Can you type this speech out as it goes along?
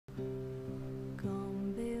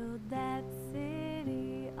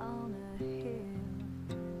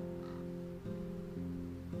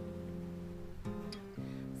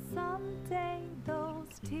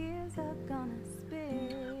gonna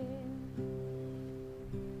spill.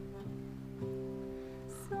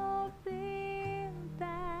 So build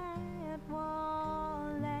that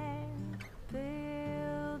wall and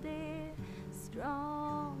build it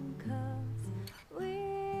strong, 'cause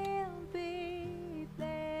we'll be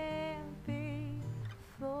there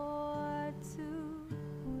before too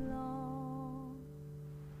long.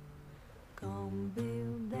 Gonna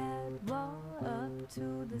build that wall up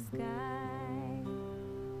to the sky.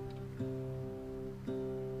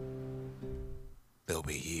 They'll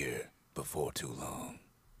be here before too long.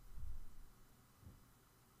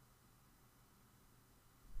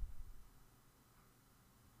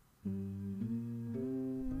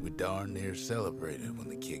 We darn near celebrated when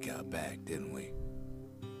the kid got back, didn't we?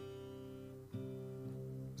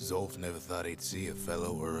 Zolf never thought he'd see a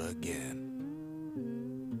fellow Ura again.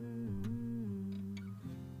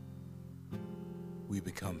 We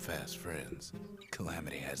become fast friends.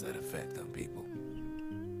 Calamity has that effect on people.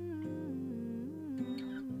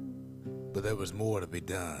 But there was more to be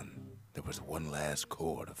done. There was one last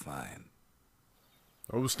core to find.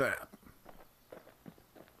 Oh, snap.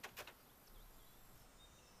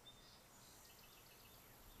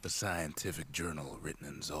 A scientific journal written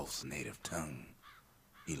in Zolf's native tongue.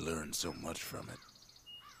 He learned so much from it.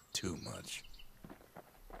 Too much.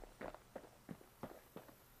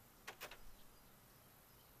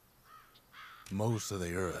 Most of the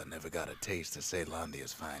Ura never got a taste of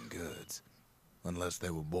Caelondia's fine goods, unless they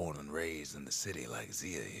were born and raised in the city like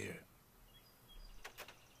Zia here.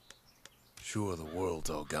 Sure, the world's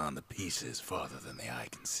all gone to pieces farther than the eye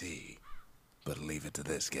can see, but leave it to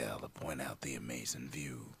this gal to point out the amazing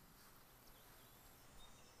view.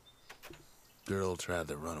 Girl tried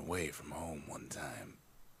to run away from home one time,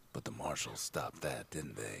 but the marshals stopped that,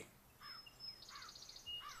 didn't they?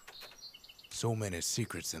 So many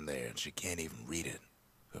secrets in there and she can't even read it.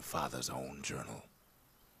 Her father's own journal.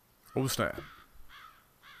 Oh, snap.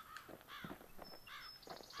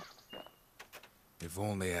 If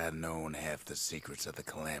only I'd known half the secrets of the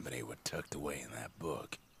Calamity were tucked away in that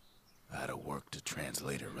book, I'd have worked to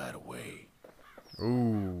translate it right away.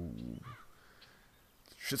 Ooh.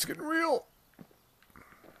 Shit's getting real.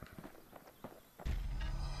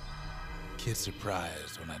 Kid's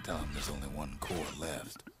surprised when I tell him there's only one core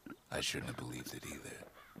left. I shouldn't have believed it either.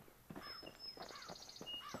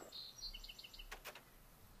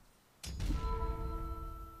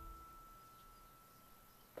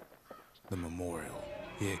 The memorial.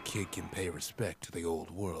 Here, a kid can pay respect to the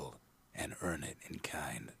old world and earn it in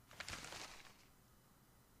kind.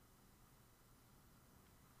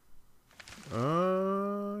 Yeah.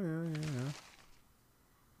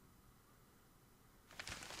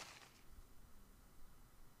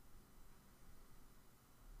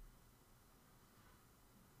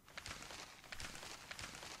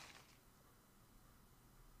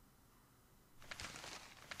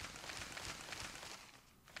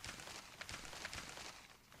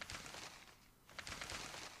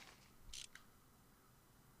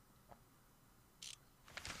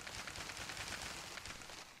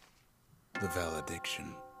 The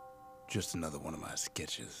valediction. Just another one of my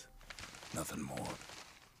sketches. Nothing more.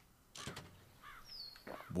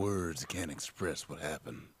 Words can't express what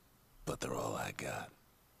happened, but they're all I got.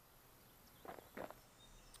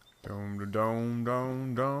 Dom dom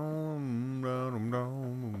dom dom dom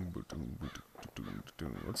dom.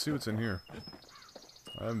 Let's see what's in here.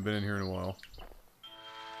 I haven't been in here in a while.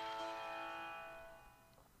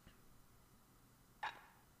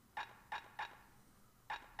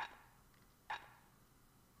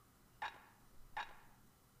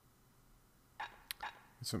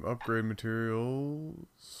 Some upgrade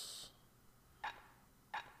materials.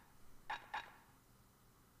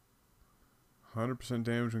 100%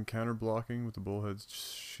 damage when counter blocking with the bullhead's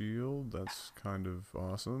shield. That's kind of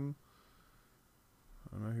awesome.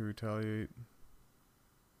 I'm not here to retaliate.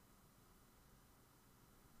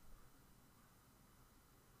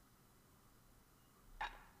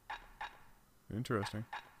 Interesting.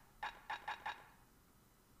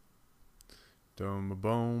 Dum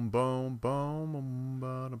boom boom boom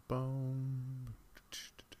bada boom.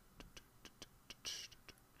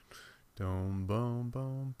 Dum boom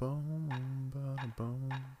boom boom bada boom.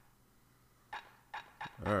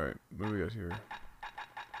 Alright, what do we got here?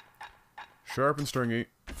 Sharp and stringy.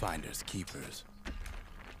 Finders keepers.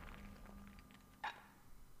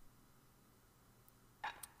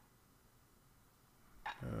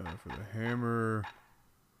 For the hammer.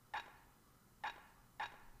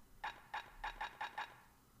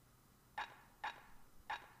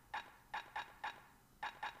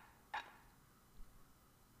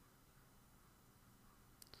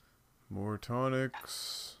 More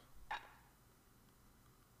tonics.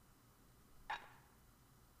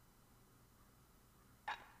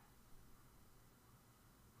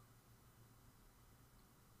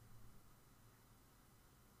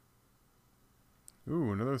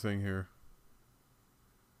 Ooh, another thing here.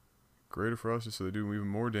 Greater ferocity, so they do even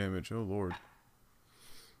more damage. Oh lord.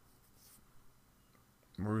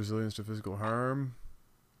 More resilience to physical harm.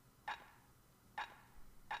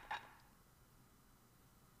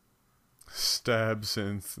 Stab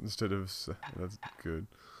synth instead of... That's good.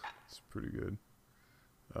 It's pretty good.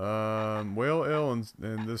 Whale ale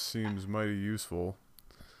and this seems mighty useful.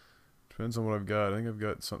 Depends on what I've got. I think I've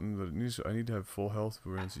got something that needs... I need to have full health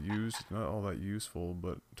when it's used. It's not all that useful,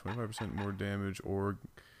 but 25% more damage or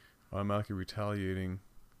automatically retaliating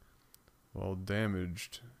while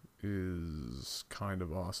damaged is kind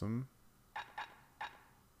of awesome. I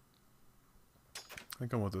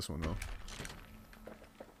think I want this one though.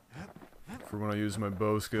 For when I use my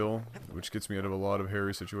bow skill, which gets me out of a lot of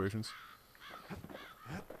hairy situations.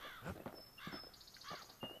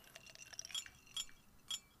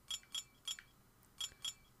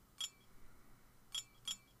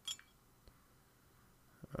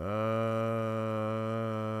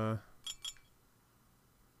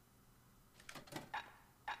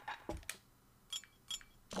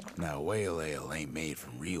 Now, whale ale ain't made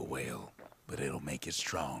from real whale, but it'll make you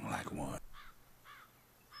strong like one.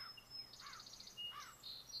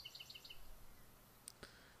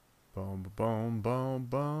 Boom, boom, boom,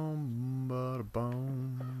 boom, bada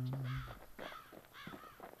boom.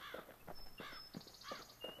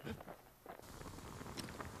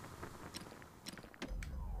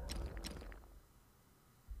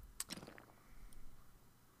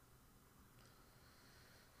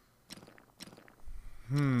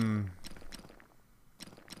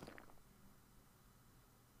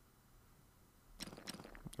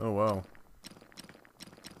 Oh wow.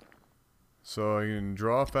 So I can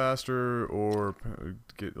draw faster or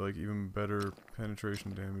get like even better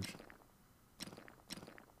penetration damage.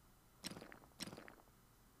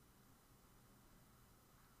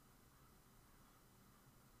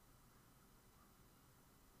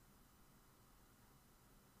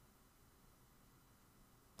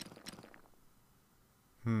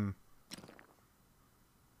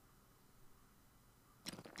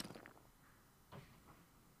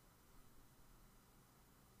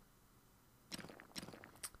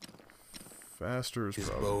 Faster is His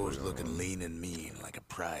probably... bow's looking lean and mean like a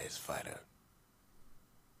prize fighter.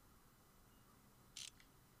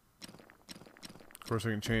 Of course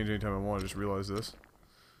I can change anytime I want, I just realized this.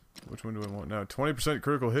 Which one do I want now? 20%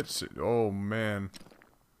 critical hits. Oh man.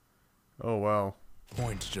 Oh wow.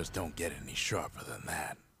 Points just don't get any sharper than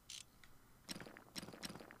that.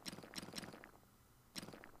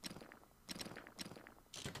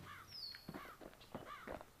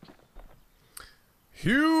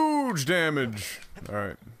 Huge damage!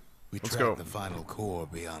 Alright. Let's go. The final core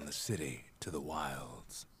beyond the city to the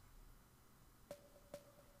wilds.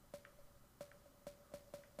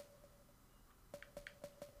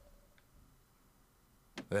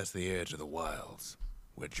 That's the edge of the wilds,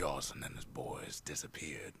 where Jawson and his boys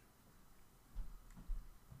disappeared.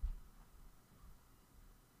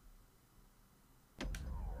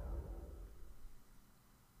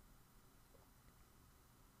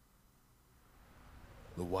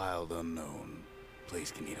 The wild unknown.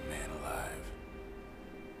 Place can eat a man alive.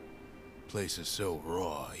 Place is so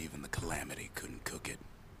raw, even the Calamity couldn't cook it.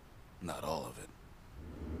 Not all of it.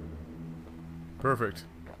 Perfect.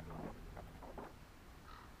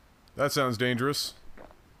 That sounds dangerous.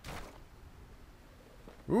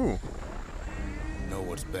 Ooh. Know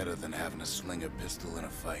what's better than having a slinger pistol in a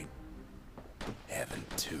fight? Having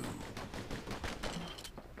two.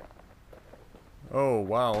 Oh,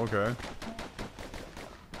 wow, okay.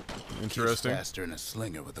 Interesting. He's faster than a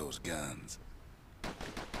slinger with those guns.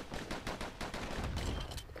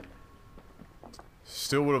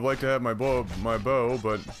 Still would have liked to have my bow,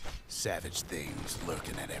 but... Savage things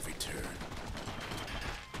lurking at every turn.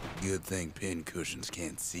 Good thing pincushions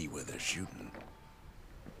can't see where they're shooting.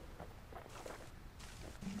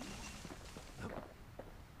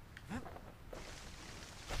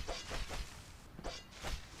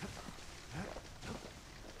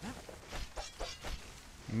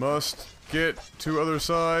 Must get to other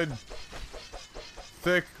side.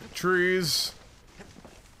 Thick trees.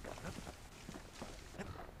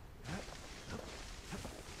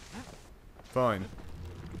 Fine.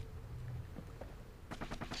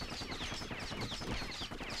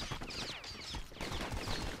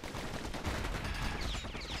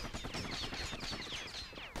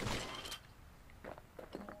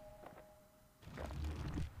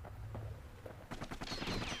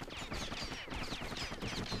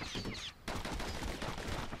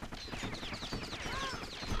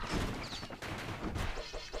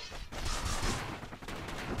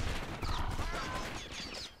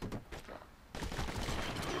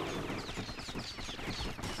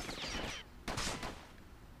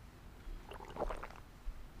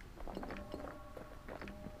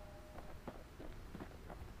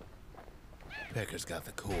 Pecker's got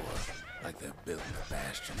the core, like they're building a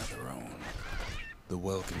bastion of their own. The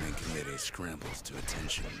welcoming committee scrambles to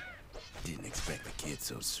attention. Didn't expect the kid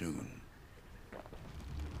so soon.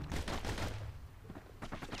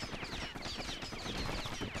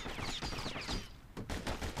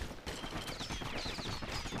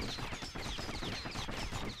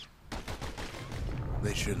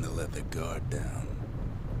 They shouldn't have let their guard down.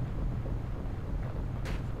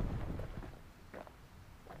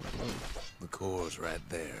 The core's right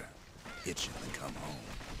there, itching to come home.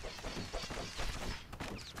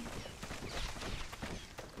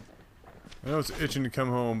 I know it's itching to come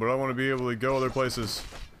home, but I want to be able to go other places.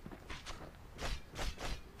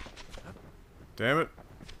 Damn it.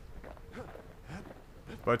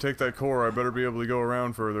 If I take that core, I better be able to go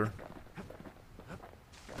around further.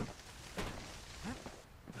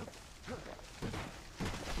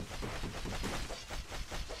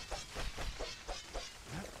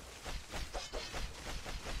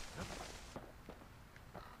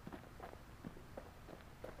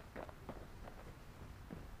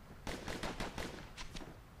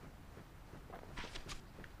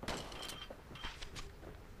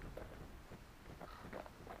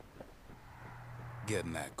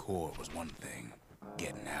 Getting that core was one thing.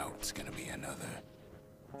 Getting out's gonna be another.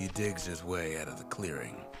 He digs his way out of the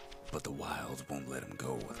clearing, but the wilds won't let him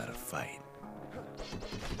go without a fight.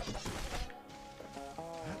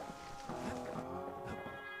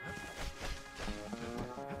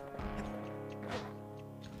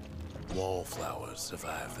 Wallflowers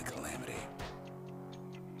survived the calamity.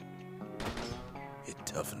 It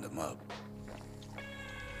toughened him up.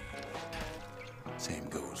 Same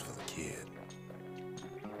goes for the kid.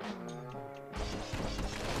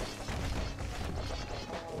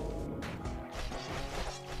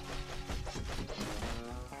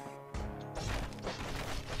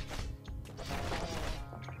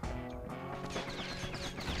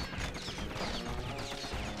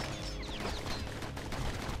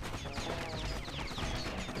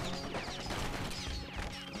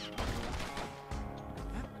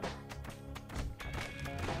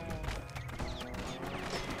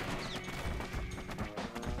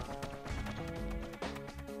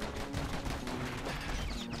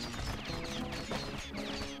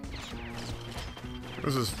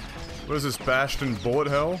 What is this, Bastion bullet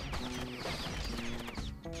hell?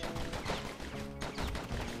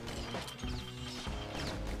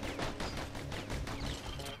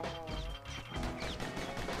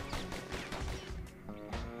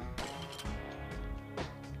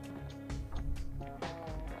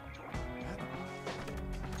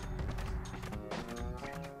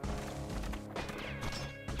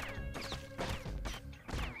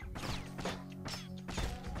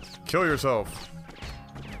 Kill yourself.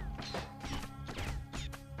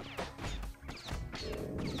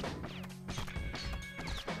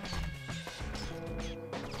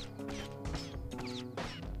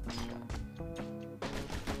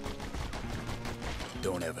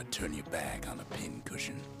 Don't ever turn your back on a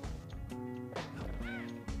pincushion.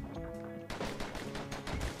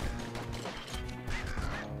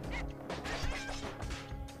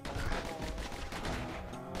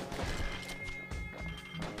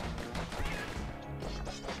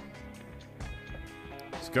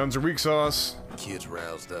 These guns are weak sauce. Kid's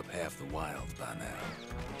roused up half the wilds by now.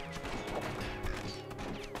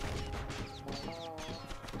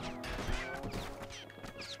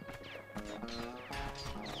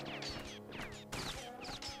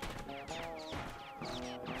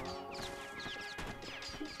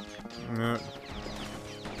 No.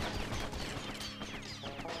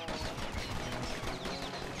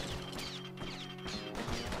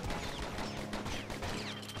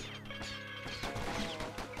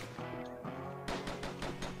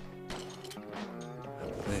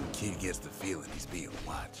 Then kid gets the feeling he's being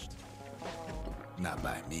watched. Not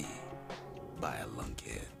by me, by a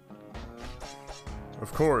lunkhead.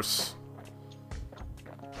 Of course.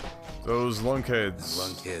 Those lunkheads.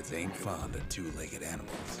 Lunkheads ain't fond of two-legged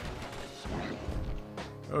animals.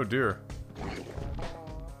 Oh dear.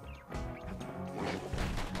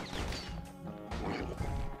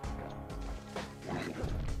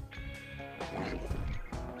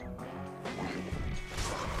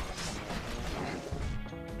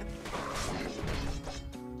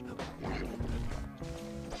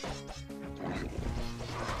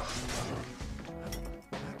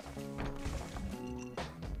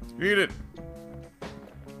 Eat it.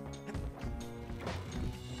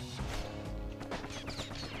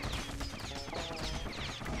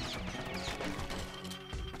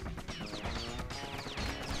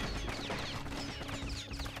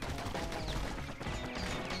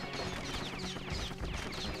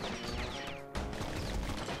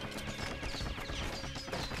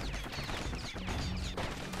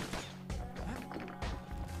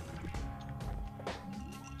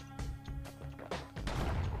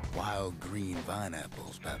 Wild green vine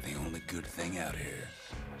apples about the only good thing out here.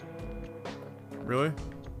 Really?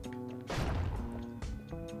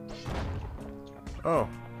 Oh,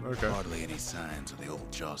 okay. Hardly any signs of the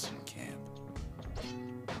old Jawson camp.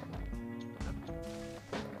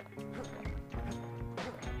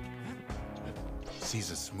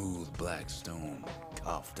 Sees a smooth black stone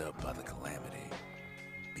coughed up by the calamity.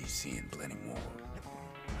 Be seeing plenty more.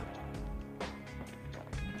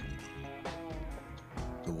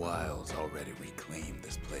 The Wild's already reclaimed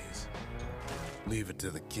this place. Leave it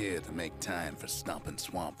to the kid to make time for stomping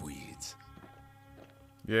swamp weeds.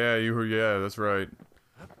 Yeah, yeah, that's right.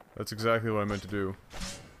 That's exactly what I meant to do.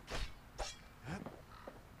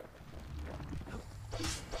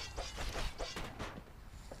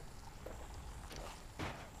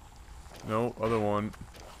 No, other one.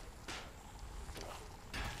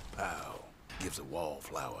 Pow gives a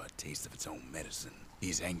wallflower a taste of its own medicine.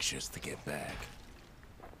 He's anxious to get back.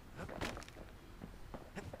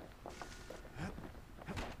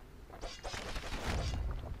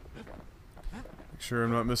 Make sure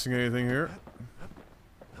I'm not missing anything here.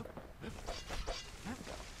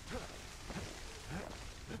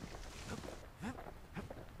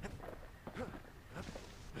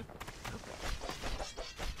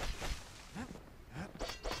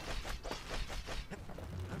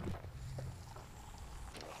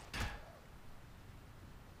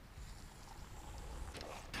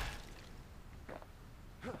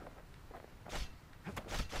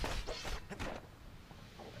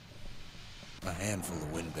 A handful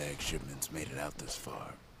of windbag shipments made it out this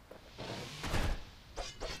far.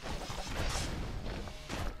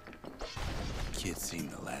 Kids seem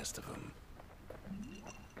the last of them.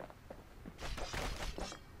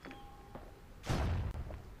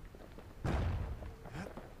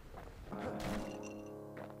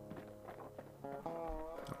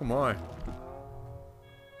 Oh my.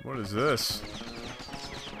 What is this?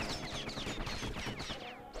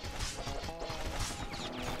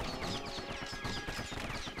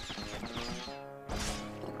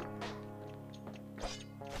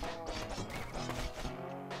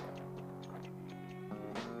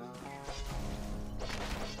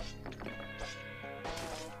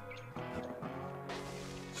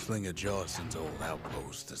 Slinger Jawson's old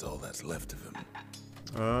outpost is all that's left of him.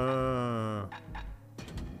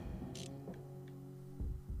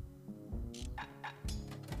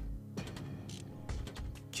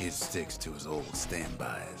 Kid sticks to his old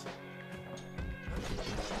standbys.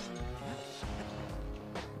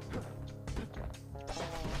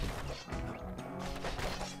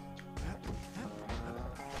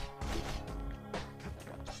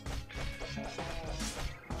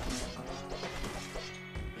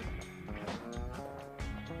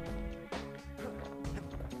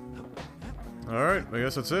 Alright, I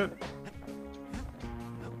guess that's it.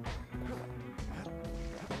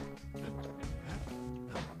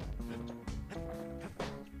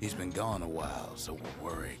 He's been gone a while, so we're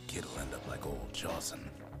worried kid'll end up like old Jawson.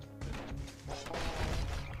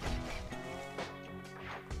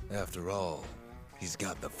 After all, he's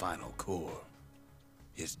got the final core.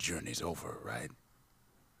 His journey's over, right?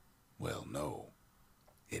 Well, no,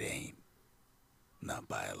 it ain't. Not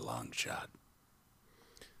by a long shot.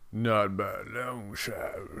 Not by a long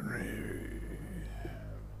shot.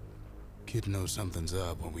 Kid knows something's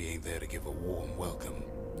up when we ain't there to give a warm welcome.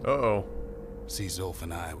 Uh-oh. See, Zolf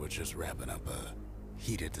and I were just wrapping up a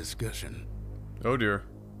heated discussion. Oh dear.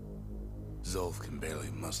 Zolf can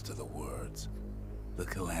barely muster the words. The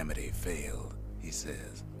calamity failed, he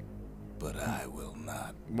says. But I will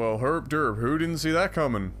not. Well, herp derp, who didn't see that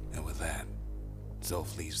coming? And with that,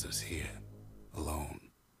 Zolf leaves us here, alone.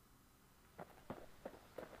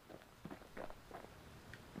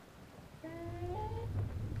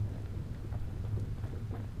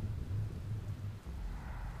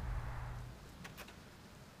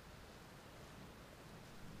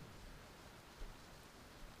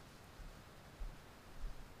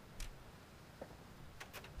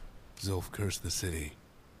 Zolf cursed the city,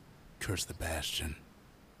 cursed the Bastion,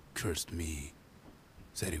 cursed me,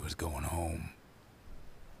 said he was going home.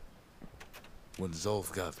 When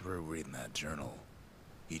Zolf got through reading that journal,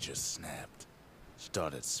 he just snapped,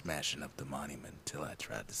 started smashing up the monument till I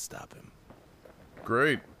tried to stop him.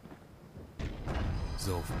 Great.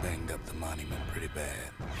 Zolf banged up the monument pretty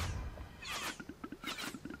bad.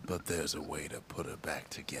 But there's a way to put it back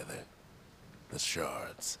together. The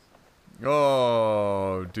shards.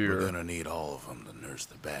 Oh dear. We're gonna need all of them to nurse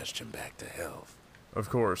the Bastion back to health. Of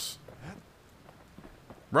course.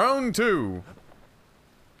 Round 2.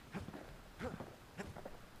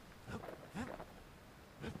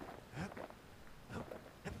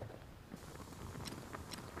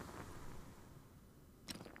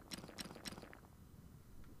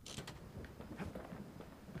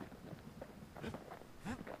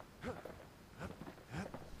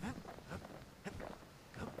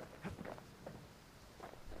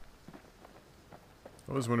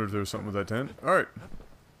 I was wondering if there was something with that tent. Alright.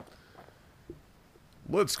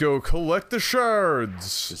 Let's go collect the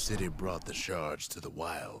shards. The city brought the shards to the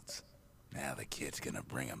wilds. Now the kid's gonna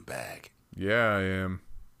bring them back. Yeah, I am.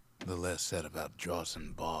 The less said about Joss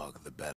and Bog, the better.